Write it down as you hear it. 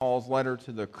Paul's letter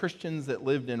to the Christians that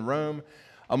lived in Rome.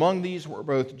 Among these were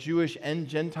both Jewish and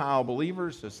Gentile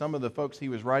believers. So some of the folks he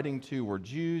was writing to were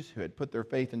Jews who had put their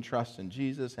faith and trust in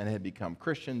Jesus and had become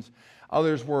Christians.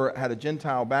 Others had a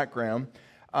Gentile background.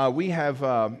 We have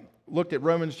looked at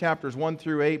Romans chapters 1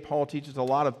 through 8. Paul teaches a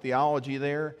lot of theology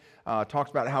there.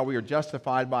 Talks about how we are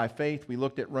justified by faith. We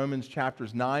looked at Romans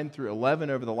chapters 9 through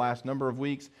 11 over the last number of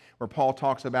weeks, where Paul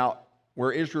talks about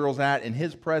where Israel's at in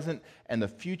his present and the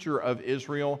future of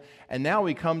Israel. And now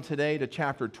we come today to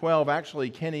chapter 12. Actually,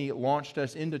 Kenny launched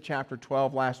us into chapter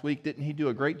 12 last week. Didn't he do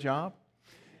a great job?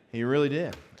 He really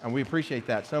did, and we appreciate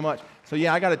that so much. So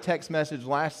yeah, I got a text message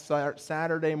last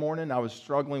Saturday morning. I was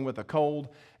struggling with a cold,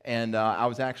 and I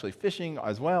was actually fishing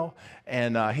as well.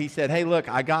 And he said, hey, look,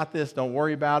 I got this. Don't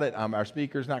worry about it. Our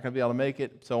speaker's not going to be able to make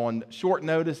it. So on short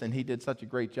notice, and he did such a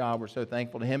great job. We're so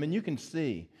thankful to him. And you can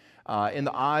see in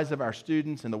the eyes of our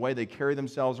students and the way they carry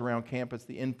themselves around campus,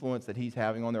 the influence that he's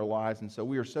having on their lives. And so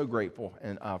we are so grateful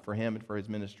for him and for his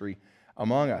ministry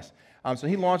among us. So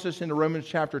he launched us into Romans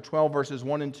chapter 12, verses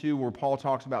 1 and 2, where Paul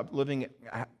talks about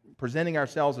presenting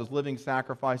ourselves as living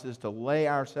sacrifices to lay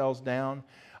ourselves down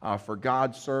for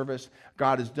God's service.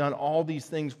 God has done all these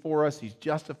things for us. He's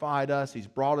justified us. He's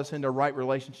brought us into a right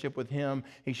relationship with Him.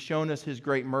 He's shown us His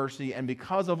great mercy. And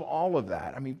because of all of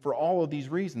that, for all of these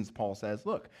reasons, Paul says,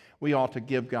 look, we ought to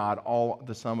give God all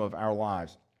the sum of our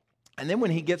lives. And then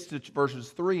when he gets to verses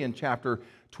 3 in chapter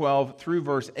 12 through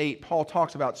verse 8, Paul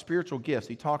talks about spiritual gifts.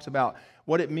 He talks about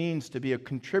what it means to be a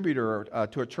contributor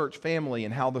to a church family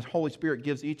and how the Holy Spirit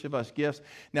gives each of us gifts.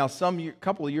 Now,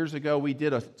 couple of years ago, we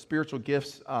did a spiritual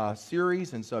gifts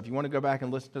series, and so if you want to go back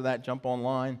and listen to that, jump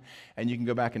online, and you can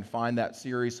go back and find that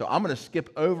series. So I'm going to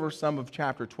skip over some of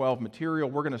chapter 12 material.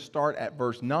 We're going to start at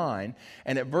verse 9,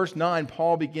 and at verse 9,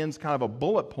 Paul begins kind of a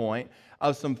bullet point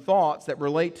of some thoughts that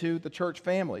relate to the church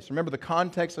family. So remember, the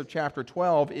context of chapter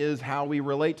 12 is how we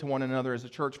relate to one another as a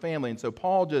church family. And so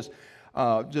Paul just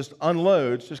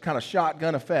unloads, just kind of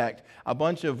shotgun effect, a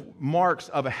bunch of marks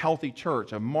of a healthy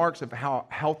church, of marks of how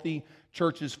healthy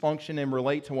churches function and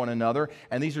relate to one another.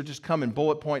 And these are just come in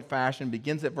bullet point fashion.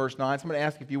 Begins at verse 9. So I'm going to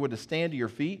ask if you would to stand to your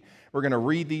feet. We're going to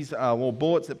read these little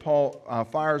bullets that Paul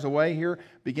fires away here,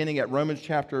 beginning at Romans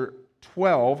chapter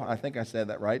 12, I think I said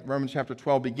that right. Romans chapter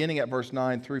 12, beginning at verse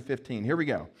 9 through 15. Here we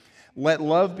go. Let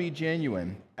love be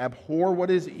genuine. Abhor what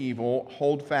is evil.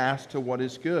 Hold fast to what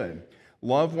is good.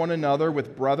 Love one another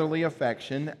with brotherly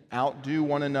affection. Outdo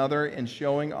one another in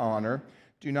showing honor.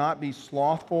 Do not be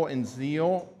slothful in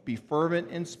zeal. Be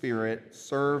fervent in spirit.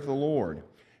 Serve the Lord.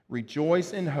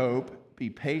 Rejoice in hope.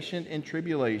 Be patient in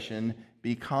tribulation.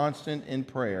 Be constant in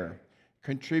prayer.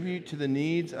 Contribute to the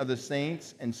needs of the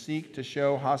saints and seek to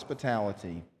show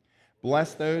hospitality.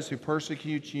 Bless those who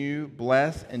persecute you.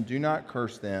 Bless and do not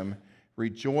curse them.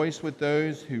 Rejoice with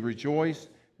those who rejoice.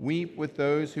 Weep with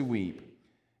those who weep.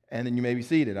 And then you may be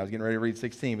seated. I was getting ready to read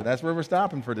 16, but that's where we're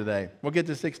stopping for today. We'll get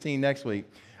to 16 next week.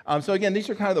 So again, these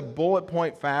are kind of the bullet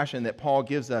point fashion that Paul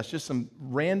gives us, just some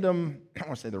random, I don't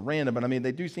want to say they're random, but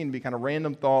they do seem to be kind of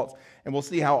random thoughts, and we'll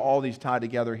see how all these tie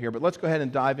together here. But let's go ahead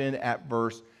and dive in at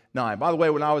verse 9. By the way,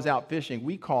 when I was out fishing,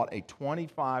 we caught a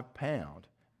 25-pound,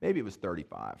 maybe it was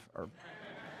 35, or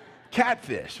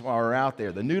catfish while we were out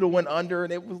there. The noodle went under,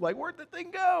 and it was like, where'd the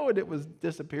thing go? And it was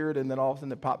disappeared, and then all of a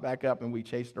sudden it popped back up, and we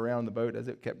chased it around the boat as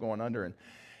it kept going under, and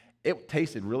it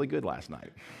tasted really good last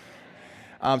night.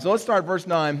 So let's start verse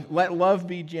 9. Let love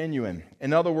be genuine.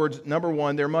 In other words, number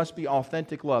one, there must be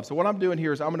authentic love. So what I'm doing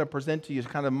here is I'm going to present to you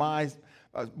kind of my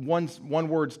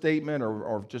one-word statement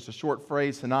or just a short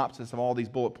phrase synopsis of all these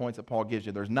bullet points that Paul gives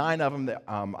you. There's 9 of them that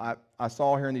I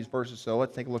saw here in these verses, so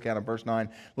let's take a look at them. Verse 9,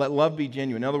 let love be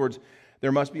genuine. In other words,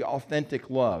 there must be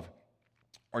authentic love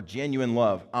or genuine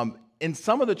love. In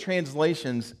some of the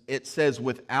translations, it says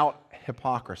without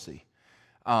hypocrisy.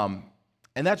 And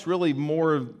that's really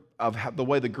more of the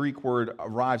way the Greek word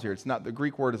arrives here. It's not, the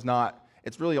Greek word is not,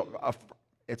 it's really,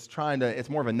 it's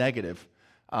more of a negative.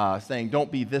 Saying,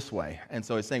 don't be this way. And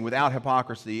so it's saying without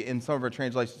hypocrisy. In some of our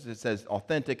translations, it says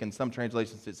authentic. In some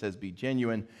translations, it says be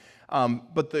genuine.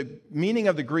 But the meaning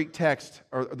of the Greek text,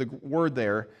 or the word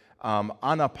there,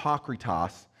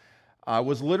 anapokritos,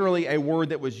 was literally a word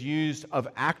that was used of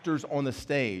actors on the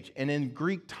stage. And in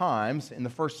Greek times, in the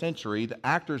first century, the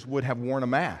actors would have worn a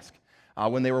mask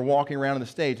when they were walking around on the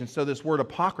stage. And so this word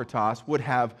apokritos would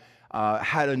have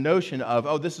had a notion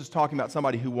of, this is talking about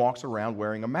somebody who walks around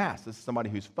wearing a mask. This is somebody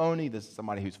who's phony. This is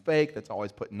somebody who's fake, that's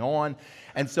always putting on.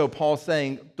 And so Paul's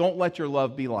saying, don't let your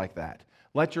love be like that.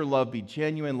 Let your love be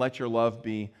genuine. Let your love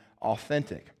be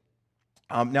authentic.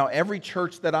 Now, every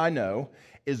church that I know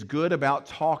is good about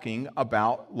talking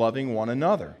about loving one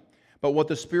another. But what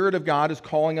the Spirit of God is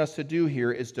calling us to do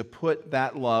here is to put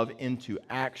that love into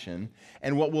action.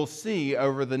 And what we'll see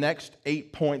over the next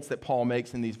 8 points that Paul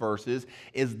makes in these verses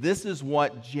is this is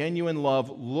what genuine love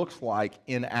looks like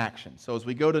in action. So as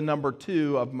we go to number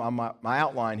 2 of my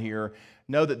outline here,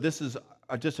 know that this is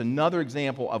just another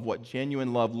example of what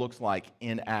genuine love looks like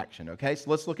in action. Okay, so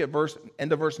let's look at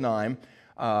end of verse 9.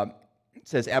 It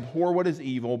says, abhor what is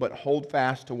evil, but hold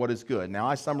fast to what is good. Now,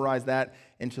 I summarize that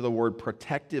into the word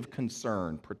protective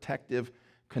concern. Protective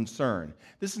concern.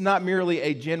 This is not merely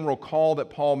a general call that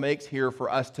Paul makes here for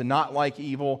us to not like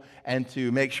evil and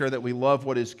to make sure that we love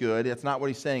what is good. That's not what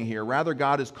he's saying here. Rather,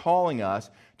 God is calling us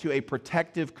to a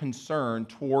protective concern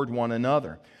toward one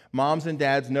another. Moms and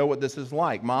dads know what this is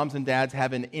like. Moms and dads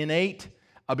have an innate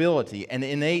ability, an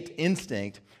innate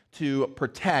instinct to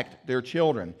protect their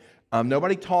children.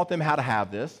 Nobody taught them how to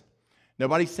have this.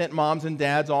 Nobody sent moms and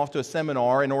dads off to a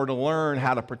seminar in order to learn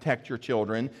how to protect your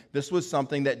children. This was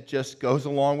something that just goes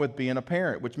along with being a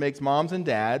parent, which makes moms and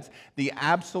dads the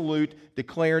absolute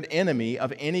declared enemy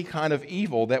of any kind of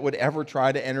evil that would ever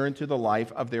try to enter into the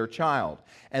life of their child.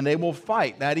 And they will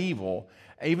fight that evil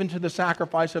even to the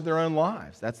sacrifice of their own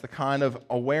lives. That's the kind of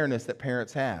awareness that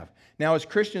parents have. Now, as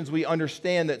Christians, we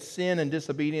understand that sin and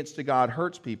disobedience to God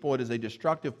hurts people. It is a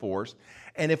destructive force.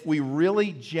 And if we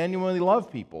really genuinely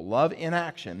love people, love in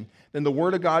action, then the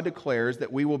Word of God declares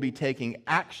that we will be taking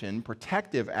action,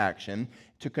 protective action,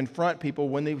 to confront people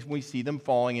when we see them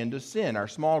falling into sin. Our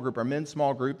men's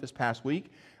small group this past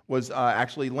week was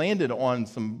actually landed on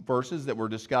some verses that were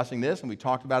discussing this, and we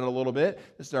talked about it a little bit.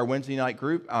 This is our Wednesday night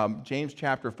group. James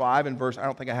chapter 5 and verse, I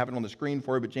don't think I have it on the screen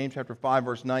for you, but James chapter 5,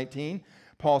 verse 19.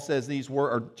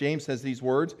 James says these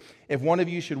words, if one of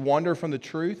you should wander from the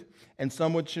truth and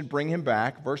someone should bring him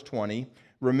back, verse 20,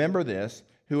 remember this,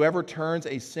 whoever turns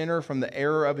a sinner from the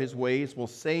error of his ways will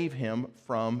save him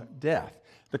from death.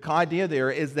 The idea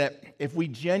there is that if we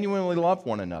genuinely love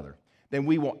one another, then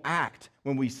we will act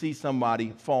when we see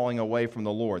somebody falling away from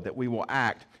the Lord, that we will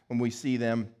act when we see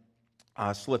them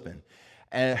slipping.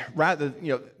 And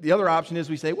the other option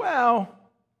is we say, well,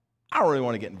 I don't really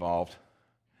want to get involved.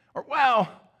 Or, well,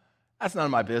 that's none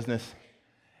of my business.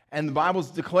 And the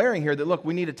Bible's declaring here that, look,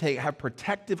 we need to have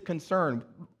protective concern.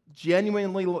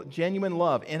 Genuine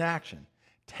love in action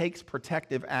takes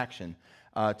protective action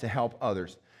to help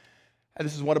others. And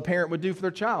this is what a parent would do for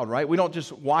their child, right? We don't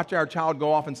just watch our child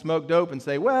go off and smoke dope and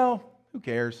say, well, who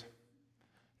cares?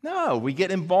 No, we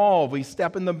get involved. We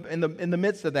step in the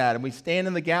midst of that, and we stand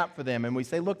in the gap for them, and we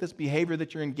say, "Look, this behavior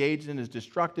that you're engaged in is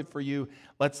destructive for you.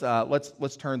 Let's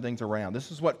turn things around." This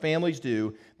is what families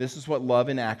do. This is what love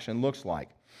in action looks like.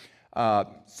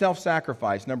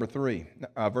 Self-sacrifice, number 3,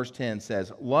 verse 10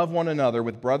 says, "Love one another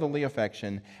with brotherly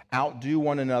affection. Outdo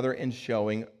one another in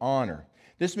showing honor."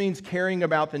 This means caring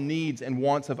about the needs and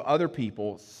wants of other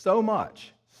people so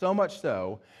much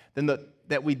so,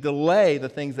 that we delay the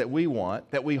things that we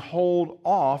want, that we hold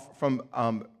off from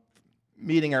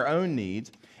meeting our own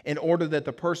needs in order that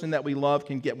the person that we love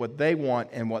can get what they want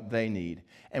and what they need.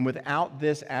 And without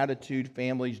this attitude,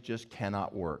 families just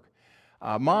cannot work.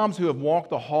 Moms who have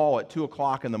walked the hall at 2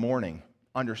 o'clock in the morning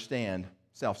understand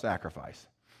self-sacrifice.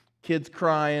 Kids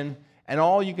crying, and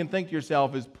all you can think to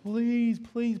yourself is, please,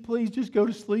 please, please, just go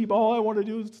to sleep. All I want to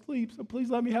do is sleep, so please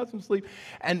let me have some sleep.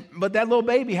 But that little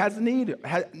baby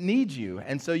needs you,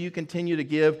 and so you continue to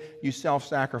give, you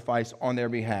self-sacrifice on their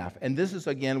behalf. And this is,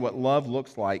 again, what love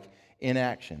looks like in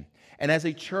action. And as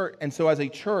a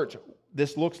church,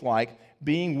 this looks like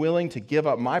being willing to give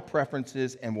up my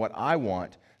preferences and what I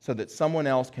want so that someone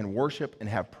else can worship and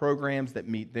have programs that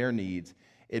meet their needs.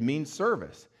 It means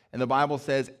service. And the Bible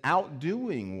says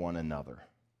outdoing one another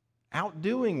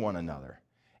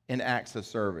in acts of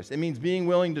service. It means being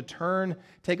willing to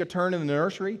take a turn in the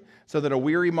nursery so that a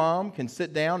weary mom can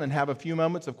sit down and have a few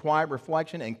moments of quiet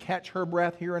reflection and catch her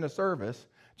breath here in a service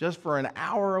just for an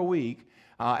hour a week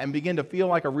and begin to feel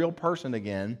like a real person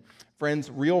again.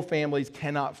 Friends, real families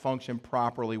cannot function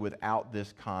properly without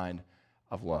this kind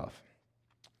of love.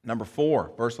 Number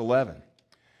 4, verse 11.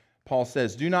 Paul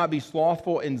says, do not be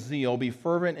slothful in zeal, be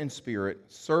fervent in spirit,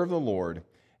 serve the Lord.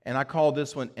 And I call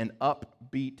this one an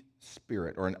upbeat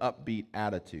spirit or an upbeat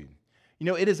attitude. You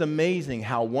know, it is amazing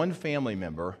how one family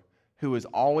member who is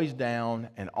always down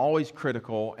and always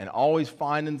critical and always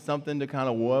finding something to kind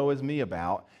of woe is me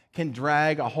about can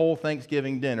drag a whole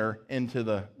Thanksgiving dinner into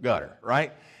the gutter,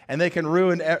 right? And they can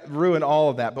ruin all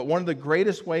of that. But one of the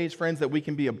greatest ways, friends, that we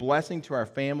can be a blessing to our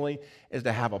family is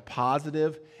to have a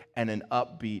positive and an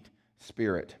upbeat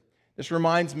spirit. This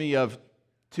reminds me of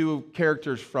 2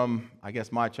 characters from, I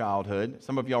guess, my childhood.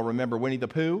 Some of y'all remember Winnie the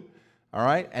Pooh, all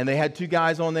right? And they had 2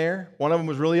 guys on there. One of them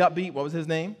was really upbeat. What was his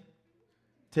name?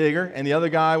 Tigger, and the other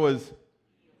guy was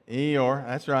Eeyore.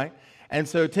 That's right. And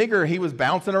so Tigger, he was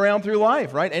bouncing around through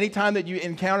life, right? Anytime that you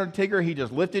encountered Tigger, he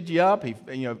just lifted you up.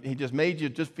 He just made you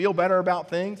just feel better about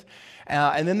things.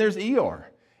 And then there's Eeyore.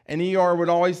 And Eeyore would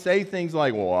always say things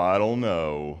like, well, I don't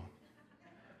know.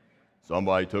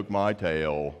 Somebody took my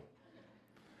tail.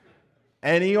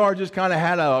 And Eeyore just kind of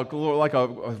had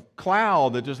a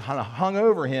cloud that just kind of hung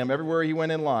over him everywhere he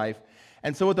went in life.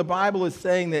 And so what the Bible is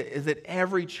saying is that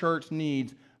every church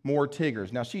needs more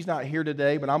Tiggers. Now, she's not here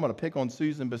today, but I'm going to pick on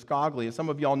Susan Biscoglia. Some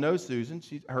of y'all know Susan.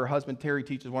 Her husband, Terry,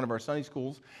 teaches one of our Sunday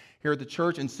schools here at the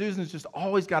church, and Susan's just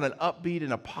always got an upbeat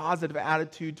and a positive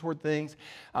attitude toward things.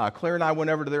 Claire and I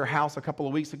went over to their house a couple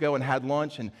of weeks ago and had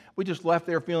lunch, and we just left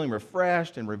there feeling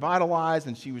refreshed and revitalized,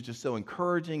 and she was just so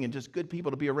encouraging and just good people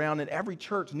to be around, and every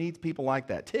church needs people like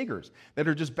that, Tiggers, that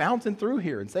are just bouncing through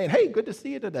here and saying, hey, good to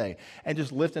see you today, and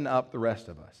just lifting up the rest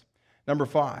of us. Number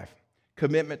 5,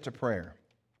 commitment to prayer.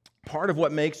 Part of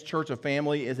what makes church a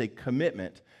family is a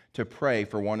commitment to pray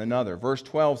for one another. Verse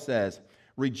 12 says,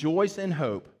 rejoice in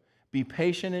hope, be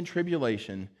patient in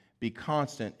tribulation, be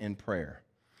constant in prayer.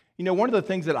 You know, one of the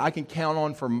things that I can count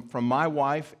on from my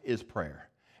wife is prayer.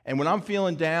 And when I'm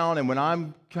feeling down and when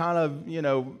I'm kind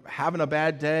of, having a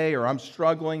bad day or I'm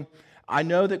struggling, I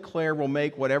know that Claire will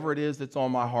make whatever it is that's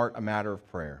on my heart a matter of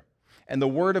prayer. And the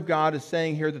Word of God is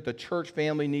saying here that the church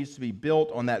family needs to be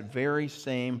built on that very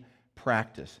same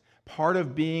practice. Part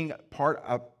of being part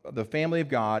of the family of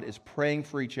God is praying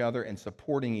for each other and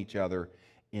supporting each other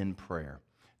in prayer.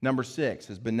 Number 6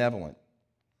 is benevolent.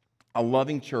 A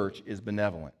loving church is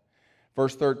benevolent.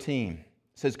 Verse 13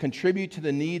 says, contribute to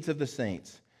the needs of the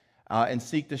saints and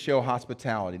seek to show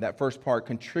hospitality. That first part,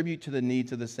 contribute to the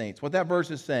needs of the saints. What that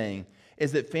verse is saying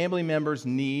is that family members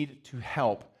need to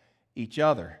help each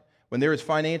other. When there is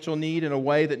financial need in a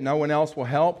way that no one else will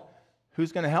help,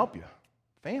 who's going to help you?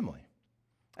 Family.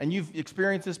 And you've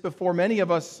experienced this before. Many of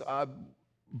us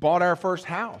bought our first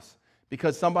house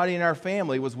because somebody in our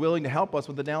family was willing to help us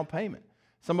with the down payment.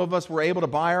 Some of us were able to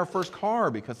buy our first car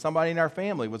because somebody in our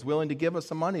family was willing to give us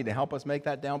some money to help us make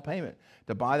that down payment,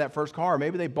 to buy that first car.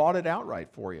 Maybe they bought it outright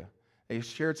for you. They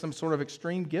shared some sort of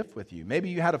extreme gift with you. Maybe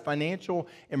you had a financial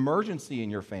emergency in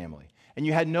your family, and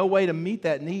you had no way to meet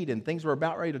that need, and things were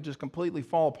about ready to just completely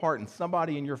fall apart, and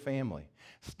somebody in your family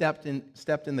stepped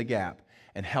in the gap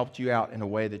and helped you out in a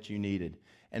way that you needed.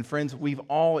 And friends, we've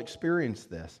all experienced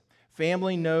this.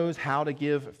 Family knows how to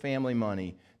give family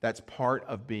money. That's part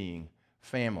of being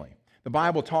family. The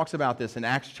Bible talks about this in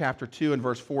Acts chapter 2 and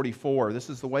verse 44. This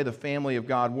is the way the family of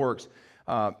God works.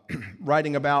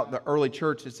 Writing about the early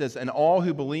church, it says, and all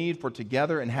who believed were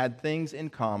together and had things in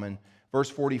common. Verse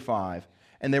 45.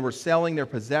 And they were selling their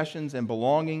possessions and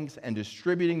belongings and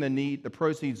distributing the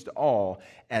proceeds to all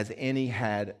as any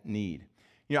had need.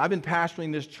 You know, I've been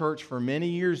pastoring this church for many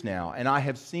years now, and I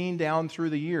have seen down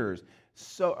through the years,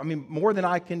 more than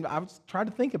I was trying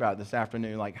to think about this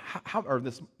afternoon, like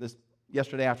this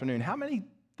yesterday afternoon, how many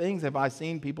things have I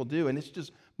seen people do? And it's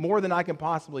just more than I can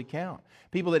possibly count.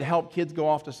 People that help kids go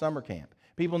off to summer camp.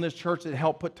 People in this church that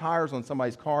help put tires on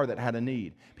somebody's car that had a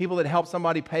need. People that help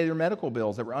somebody pay their medical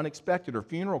bills that were unexpected or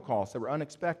funeral costs that were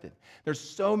unexpected. There's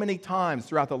so many times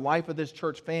throughout the life of this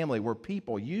church family where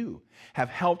you have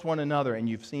helped one another and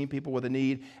you've seen people with a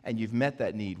need and you've met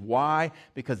that need. Why?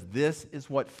 Because this is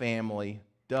what family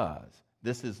does.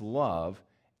 This is love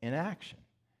in action.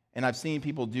 And I've seen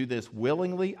people do this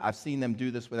willingly. I've seen them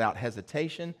do this without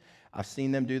hesitation. I've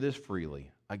seen them do this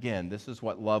freely. Again, this is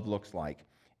what love looks like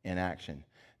in action.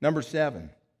 Number 7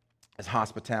 is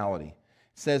hospitality.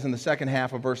 It says in the second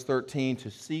half of verse 13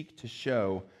 to seek to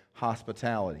show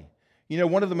hospitality. You know,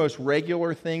 one of the most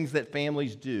regular things that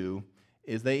families do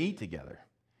is they eat together.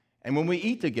 And when we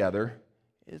eat together,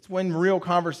 it's when real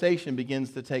conversation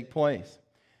begins to take place.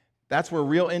 That's where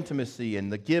real intimacy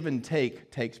and the give and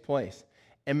take takes place.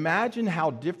 Imagine how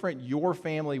different your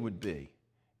family would be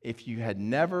if you had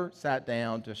never sat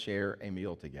down to share a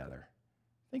meal together.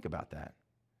 Think about that.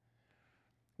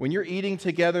 When you're eating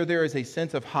together, there is a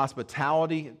sense of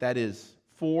hospitality that is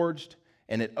forged,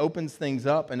 and it opens things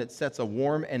up, and it sets a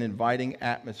warm and inviting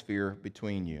atmosphere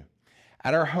between you.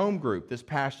 At our home group this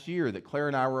past year that Claire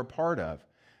and I were a part of,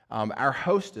 our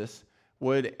hostess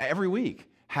would every week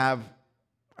have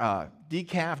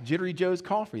decaf Jittery Joe's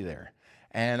coffee there.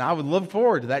 And I would look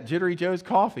forward to that Jittery Joe's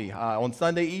coffee on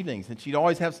Sunday evenings. And she'd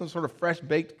always have some sort of fresh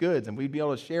baked goods, and we'd be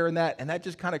able to share in that. And that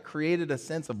just kind of created a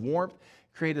sense of warmth,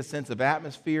 created a sense of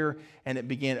atmosphere, and it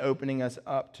began opening us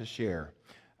up to share.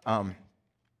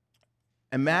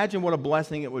 Imagine what a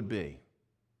blessing it would be.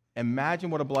 Imagine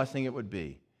what a blessing it would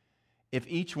be if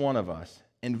each one of us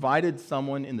invited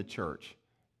someone in the church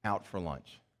out for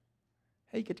lunch.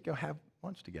 Hey, you get to go have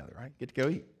lunch together, right? Get to go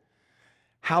eat.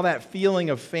 How that feeling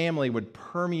of family would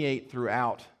permeate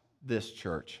throughout this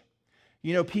church.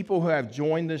 You know, people who have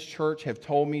joined this church have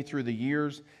told me through the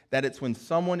years that it's when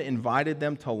someone invited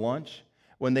them to lunch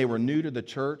when they were new to the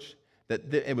church,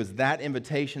 that it was that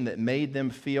invitation that made them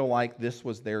feel like this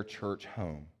was their church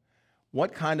home.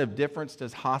 What kind of difference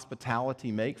does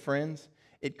hospitality make, friends?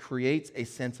 It creates a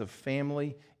sense of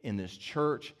family in this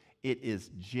church. It is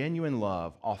genuine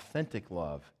love, authentic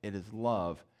love. It is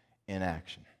love in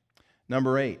action.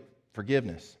 Number 8,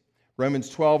 forgiveness. Romans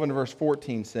 12 and verse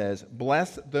 14 says,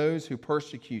 "Bless those who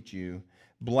persecute you.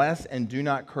 Bless and do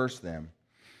not curse them."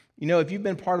 You know, if you've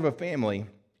been part of a family,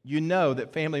 you know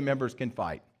that family members can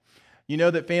fight. You know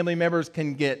that family members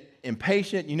can get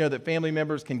impatient. You know that family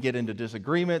members can get into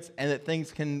disagreements and that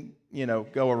things can,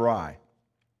 go awry.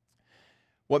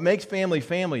 What makes family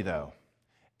family, though,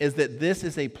 is that this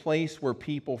is a place where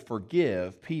people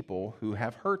forgive people who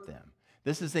have hurt them.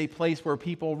 This is a place where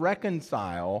people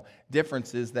reconcile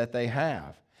differences that they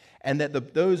have, and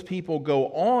that those people go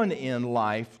on in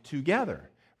life together,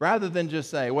 rather than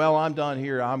just say, "Well, I'm done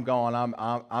here. I'm gone.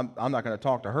 I'm not going to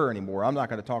talk to her anymore. I'm not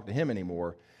going to talk to him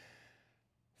anymore."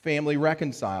 Family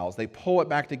reconciles. They pull it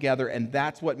back together, and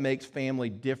that's what makes family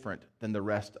different than the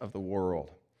rest of the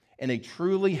world. In a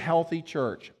truly healthy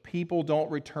church, people don't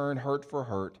return hurt for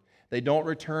hurt. They don't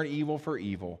return evil for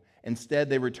evil. Instead,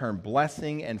 they return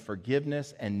blessing and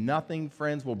forgiveness, and nothing,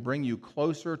 friends, will bring you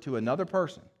closer to another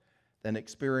person than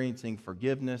experiencing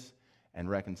forgiveness and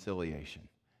reconciliation.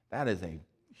 That is a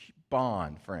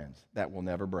bond, friends, that will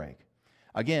never break.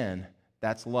 Again,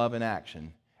 that's love in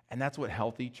action, and that's what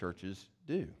healthy churches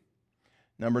do.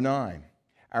 Number 9,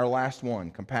 our last one,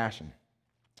 compassion.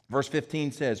 Verse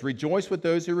 15 says, "Rejoice with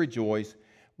those who rejoice,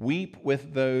 weep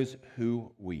with those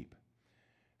who weep."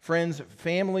 Friends,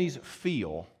 families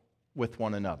feel with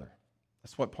one another.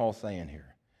 That's what Paul's saying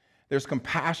here. There's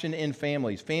compassion in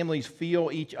families. Families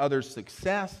feel each other's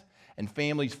success, and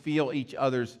families feel each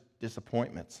other's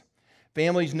disappointments.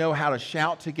 Families know how to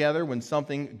shout together when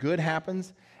something good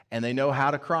happens, and they know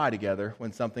how to cry together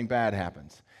when something bad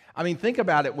happens. I mean, think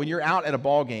about it when you're out at a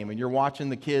ball game and you're watching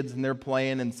the kids and they're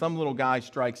playing and some little guy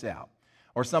strikes out,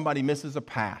 or somebody misses a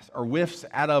pass, or whiffs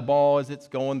at a ball as it's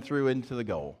going through into the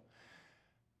goal.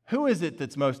 Who is it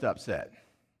that's most upset?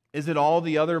 Is it all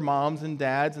the other moms and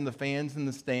dads and the fans in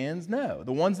the stands? No.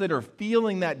 The ones that are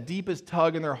feeling that deepest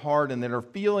tug in their heart and that are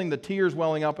feeling the tears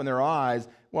welling up in their eyes,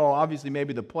 well, obviously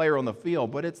maybe the player on the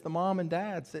field, but it's the mom and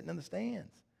dad sitting in the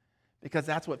stands, because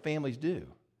that's what families do.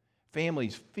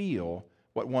 Families feel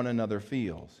what one another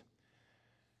feels.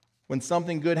 When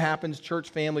something good happens, church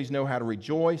families know how to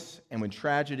rejoice, and when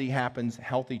tragedy happens,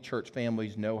 healthy church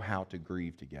families know how to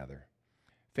grieve together.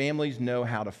 Families know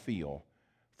how to feel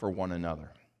for one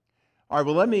another. All right,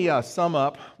 well, let me sum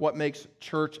up what makes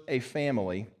church a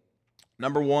family.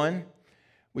 Number 1,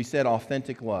 we said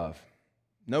authentic love.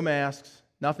 No masks,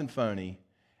 nothing phony.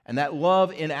 And that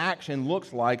love in action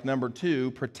looks like, number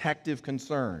 2, protective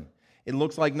concern. It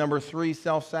looks like, number 3,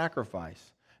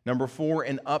 self-sacrifice. Number 4,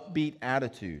 an upbeat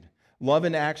attitude. Love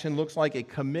in action looks like a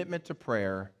commitment to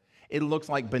prayer. It looks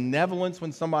like benevolence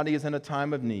when somebody is in a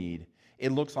time of need.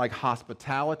 It looks like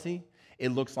hospitality. It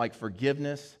looks like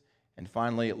forgiveness. And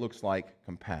finally, it looks like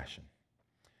compassion.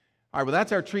 All right, well,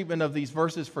 that's our treatment of these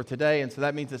verses for today, and so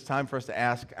that means it's time for us to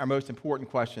ask our most important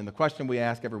question, the question we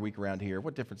ask every week around here: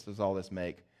 what difference does all this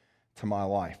make to my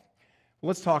life? Well,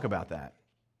 let's talk about that.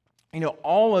 You know,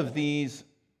 all of these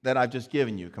that I've just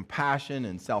given you, compassion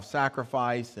and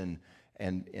self-sacrifice and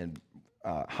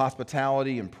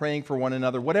hospitality and praying for one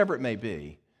another, whatever it may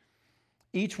be,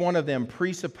 each one of them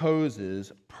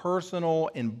presupposes personal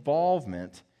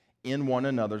involvement in one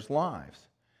another's lives.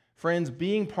 Friends,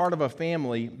 being part of a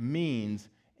family means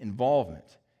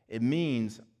involvement. It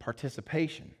means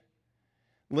participation.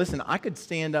 Listen, I could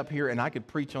stand up here and I could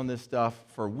preach on this stuff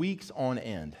for weeks on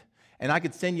end. And I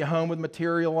could send you home with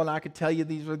material and I could tell you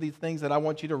these are these things that I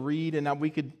want you to read, and I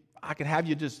could have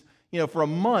you just, for a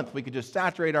month we could just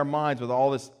saturate our minds with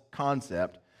all this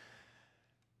concept.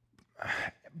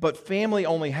 But family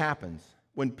only happens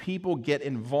when people get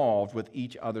involved with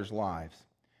each other's lives.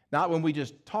 Not when we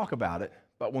just talk about it,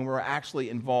 but when we're actually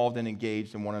involved and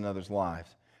engaged in one another's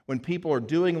lives. When people are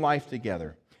doing life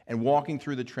together and walking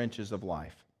through the trenches of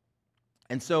life.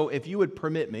 And so if you would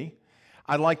permit me,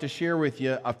 I'd like to share with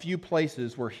you a few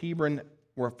places where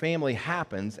family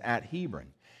happens at Hebron.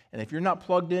 And if you're not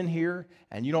plugged in here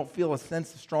and you don't feel a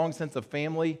strong sense of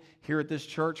family here at this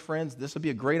church, friends, this will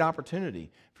be a great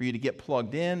opportunity for you to get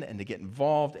plugged in and to get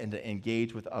involved and to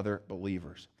engage with other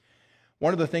believers.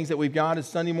 One of the things that we've got is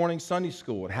Sunday morning Sunday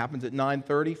school. It happens at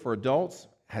 9:30 for adults,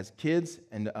 has kids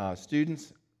and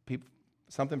students,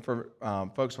 something for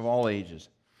folks of all ages.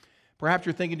 Perhaps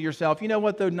you're thinking to yourself, you know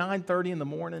what, though, 9:30 in the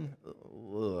morning,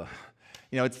 ugh.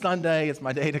 It's Sunday, it's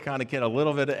my day to kind of get a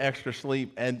little bit of extra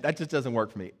sleep, and that just doesn't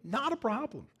work for me. Not a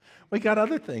problem. We got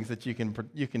other things that you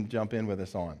can jump in with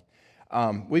us on.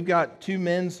 We've got 2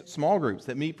 men's small groups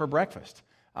that meet for breakfast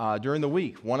during the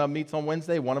week. One of them meets on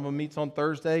Wednesday, one of them meets on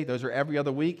Thursday. Those are every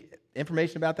other week.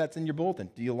 Information about that's in your bulletin.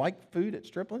 Do you like food at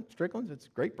Strickland's? It's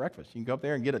great breakfast. You can go up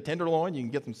there and get a tenderloin, you can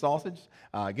get some sausage,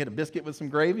 get a biscuit with some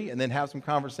gravy, and then have some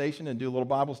conversation and do a little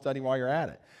Bible study while you're at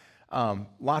it.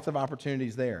 Lots of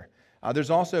opportunities there.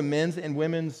 There's also men's and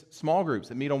women's small groups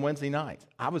that meet on Wednesday nights.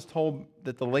 I was told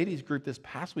that the ladies group this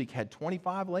past week had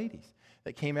 25 ladies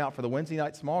that came out for the Wednesday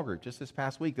night small group just this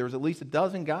past week. There was at least a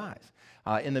dozen guys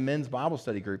in the men's Bible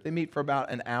study group. They meet for about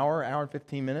an hour and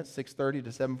 15 minutes, 6:30 to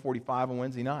 7:45 on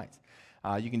Wednesday nights.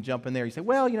 You can jump in there. You say,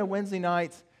 well, Wednesday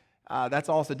nights, that's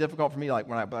also difficult for me. Like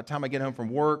by the time I get home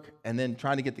from work and then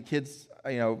trying to get the kids,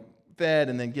 fed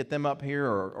and then get them up here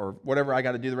or whatever I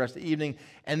got to do the rest of the evening.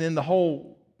 And then the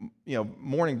whole,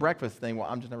 morning breakfast thing. Well,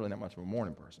 I'm just not really that much of a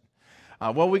morning person.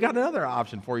 Well, we got another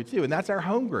option for you too, and that's our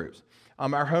home groups.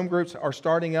 Our home groups are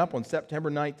starting up on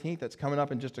September 19th. That's coming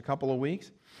up in just a couple of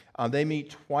weeks. They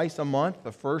meet twice a month,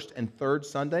 the first and third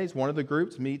Sundays. One of the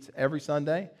groups meets every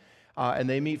Sunday, and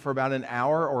they meet for about an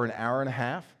hour or an hour and a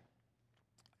half.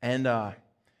 And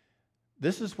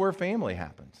this is where family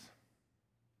happens.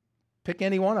 Pick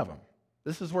any one of them.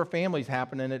 This is where family's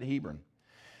happening at Hebron.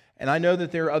 And I know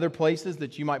that there are other places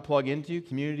that you might plug into,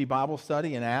 Community Bible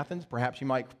Study in Athens. Perhaps you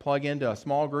might plug into a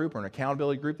small group or an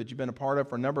accountability group that you've been a part of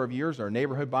for a number of years, or a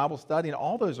neighborhood Bible study, and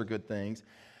all those are good things.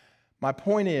 My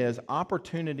point is,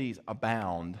 opportunities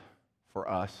abound for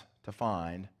us to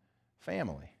find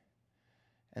family.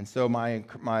 And so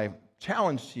my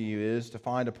challenge to you is to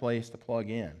find a place to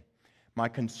plug in. My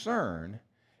concern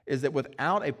is that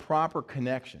without a proper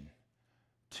connection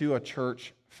to a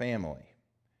church family,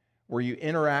 where you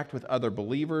interact with other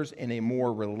believers in a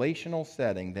more relational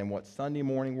setting than what Sunday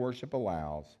morning worship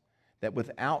allows, that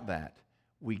without that,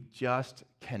 we just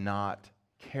cannot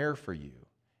care for you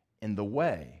in the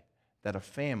way that a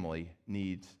family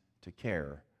needs to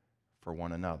care for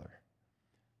one another.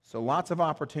 So lots of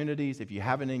opportunities. If you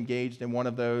haven't engaged in one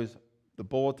of those, the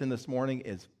bulletin this morning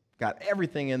is got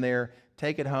everything in there.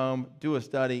 Take it home, do a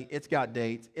study. It's got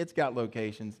dates, it's got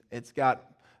locations, it's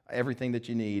got everything that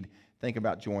you need. Think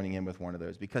about joining in with one of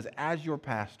those. Because as your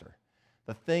pastor,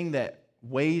 the thing that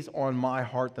weighs on my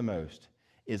heart the most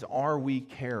is, are we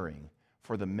caring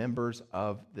for the members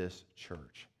of this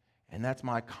church? And that's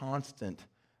my constant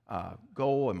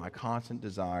goal and my constant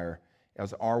desire,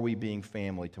 as are we being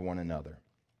family to one another?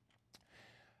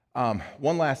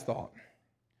 One last thought.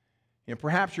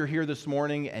 Perhaps you're here this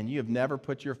morning and you have never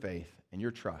put your faith and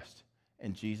your trust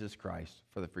in Jesus Christ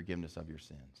for the forgiveness of your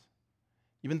sins.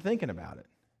 You've been thinking about it.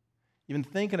 You've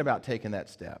been thinking about taking that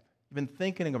step. You've been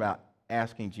thinking about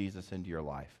asking Jesus into your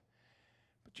life.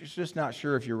 But you're just not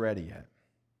sure if you're ready yet.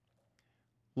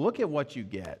 Look at what you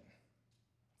get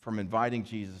from inviting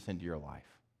Jesus into your life.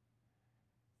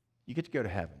 You get to go to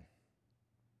heaven.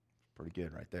 Pretty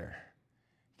good right there.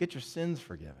 You get your sins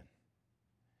forgiven.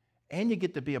 And you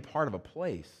get to be a part of a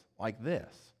place like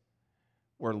this,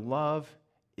 where love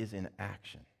is in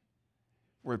action,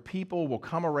 where people will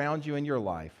come around you in your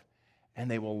life and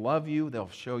they will love you. They'll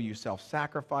show you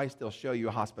self-sacrifice. They'll show you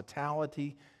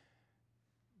hospitality.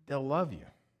 They'll love you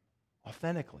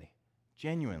authentically,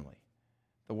 genuinely,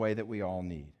 the way that we all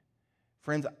need.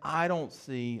 Friends, I don't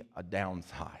see a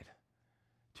downside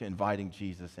to inviting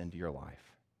Jesus into your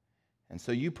life. And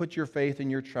so you put your faith and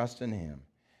your trust in him.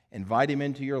 Invite him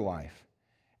into your life.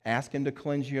 Ask him to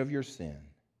cleanse you of your sin.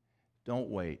 Don't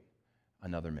wait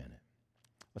another minute.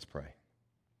 Let's pray.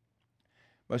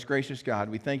 Most gracious God,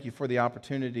 we thank you for the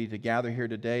opportunity to gather here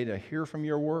today to hear from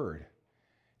your word,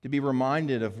 to be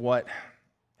reminded of what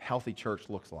healthy church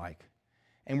looks like.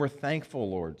 And we're thankful,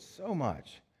 Lord, so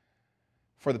much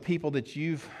for the people that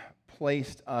you've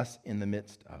placed us in the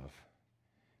midst of,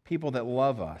 people that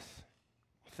love us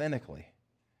authentically,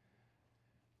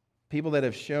 people that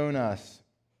have shown us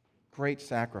great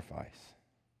sacrifice,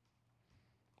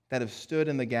 that have stood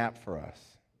in the gap for us,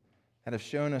 that have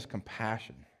shown us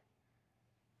compassion,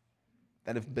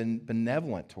 that have been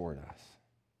benevolent toward us.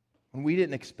 When we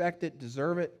didn't expect it,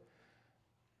 deserve it,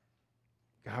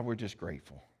 God, we're just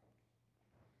grateful.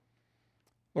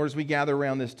 Lord, as we gather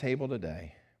around this table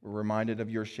today, we're reminded of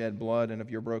your shed blood and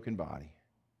of your broken body.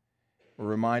 We're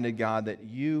reminded, God, that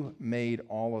you made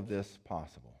all of this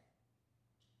possible.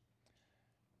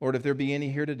 Lord, if there be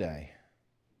any here today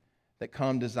that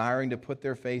come desiring to put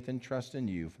their faith and trust in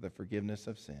you for the forgiveness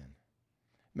of sin.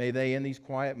 May they, in these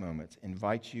quiet moments,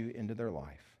 invite you into their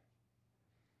life.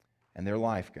 And their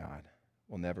life, God,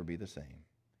 will never be the same.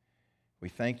 We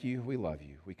thank you. We love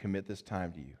you. We commit this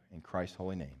time to you. In Christ's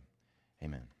holy name,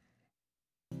 amen.